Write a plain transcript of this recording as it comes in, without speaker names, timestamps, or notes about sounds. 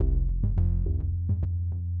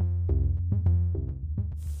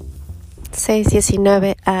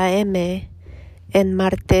6:19 a.m. en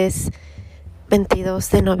martes 22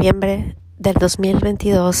 de noviembre del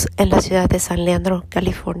 2022 en la ciudad de San Leandro,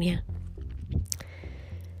 California.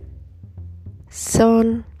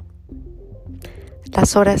 Son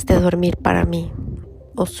las horas de dormir para mí.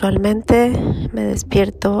 Usualmente me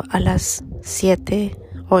despierto a las 7,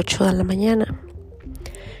 8 de la mañana.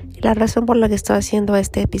 Y la razón por la que estoy haciendo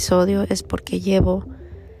este episodio es porque llevo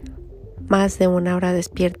más de una hora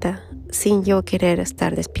despierta sin yo querer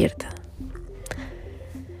estar despierta.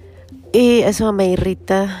 Y eso me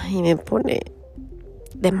irrita y me pone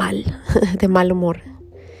de mal humor.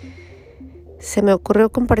 Se me ocurrió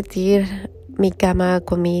compartir mi cama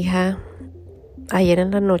con mi hija ayer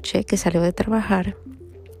en la noche que salió de trabajar.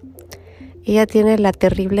 Ella tiene la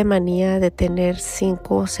terrible manía de tener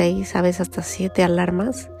 5, 6, a veces hasta 7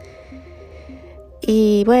 alarmas.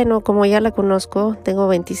 Y bueno, como ya la conozco, tengo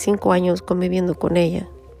 25 años conviviendo con ella.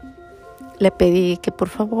 Le pedí que por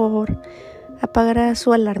favor apagara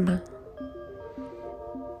su alarma.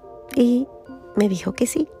 Y me dijo que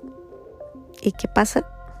sí. ¿Y qué pasa?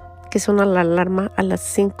 Que suena la alarma a las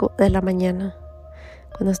 5 de la mañana,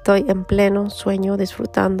 cuando estoy en pleno sueño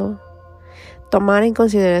disfrutando. Tomar en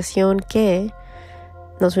consideración que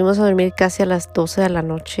nos fuimos a dormir casi a las 12 de la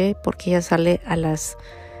noche, porque ella sale a las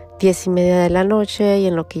 10:30 de la noche, y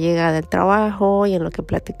en lo que llega del trabajo y en lo que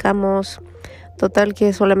platicamos, total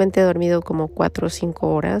que solamente he dormido como 4 o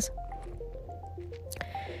 5 horas.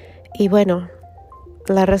 Y bueno,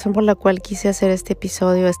 la razón por la cual quise hacer este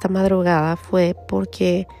episodio esta madrugada fue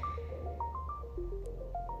porque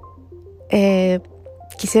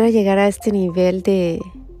quisiera llegar a este nivel de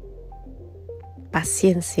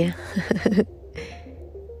paciencia,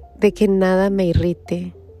 de que nada me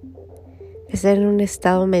irrite, estar en un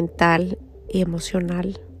estado mental y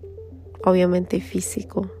emocional, obviamente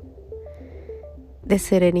físico, de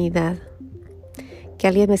serenidad, que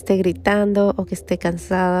alguien me esté gritando o que esté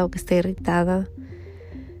cansada o que esté irritada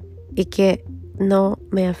y que no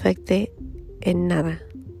me afecte en nada.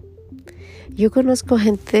 Yo conozco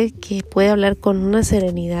gente que puede hablar con una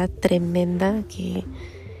serenidad tremenda, que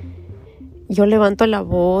yo levanto la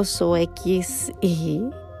voz o X y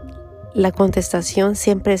la contestación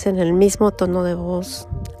siempre es en el mismo tono de voz,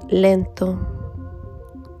 lento,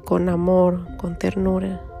 con amor, con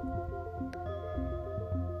ternura,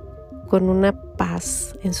 con una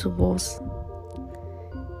paz en su voz.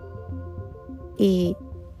 Y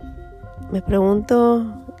me pregunto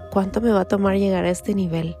cuánto me va a tomar llegar a este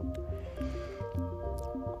nivel.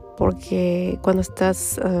 Porque cuando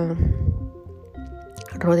estás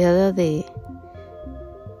rodeada de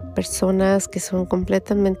personas que son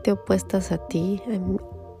completamente opuestas a ti,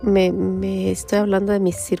 me estoy hablando de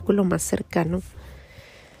mi círculo más cercano,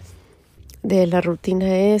 de la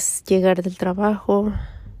rutina es llegar del trabajo,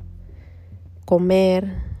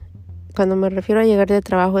 comer. Cuando me refiero a llegar del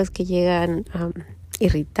trabajo es que llegan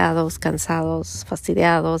irritados, cansados,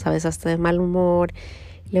 fastidiados, a veces hasta de mal humor.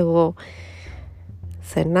 Luego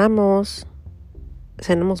cenamos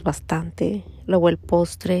bastante, luego el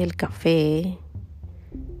postre, el café.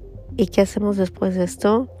 ¿Y qué hacemos después de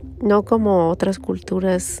esto? No como otras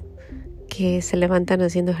culturas que se levantan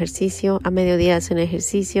haciendo ejercicio, a mediodía hacen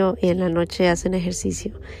ejercicio y en la noche hacen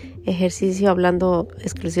ejercicio hablando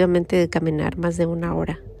exclusivamente de caminar más de una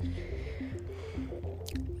hora.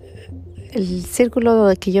 El círculo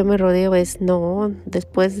de que yo me rodeo es no,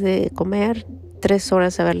 después de comer 3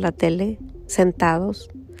 horas a ver la tele, sentados.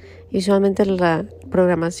 Y usualmente la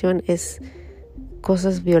programación es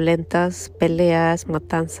cosas violentas, peleas,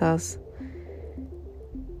 matanzas.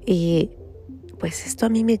 Y pues esto a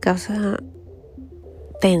mí me causa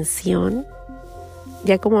tensión.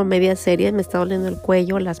 Ya como a media serie me está doliendo el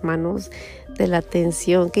cuello, las manos, de la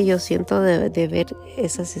tensión que yo siento de ver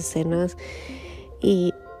esas escenas.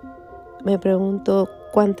 Y me pregunto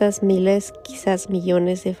cuántas miles, quizás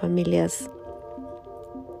millones de familias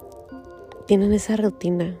tienen esa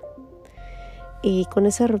rutina. Y con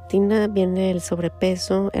esa rutina viene el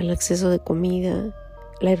sobrepeso, el exceso de comida,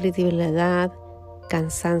 la irritabilidad,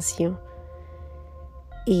 cansancio.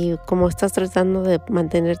 Y como estás tratando de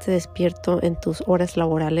mantenerte despierto en tus horas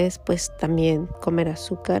laborales, pues también comer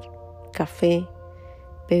azúcar, café,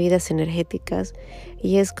 bebidas energéticas.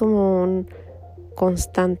 Y es como un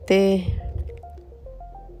constante,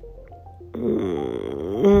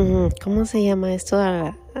 ¿cómo se llama esto?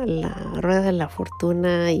 La rueda de la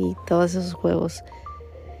fortuna y todos esos juegos.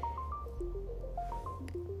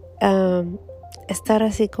 Estar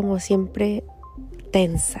así como siempre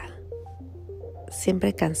tensa,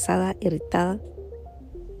 siempre cansada, irritada,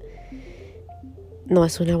 no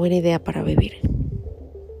es una buena idea para vivir.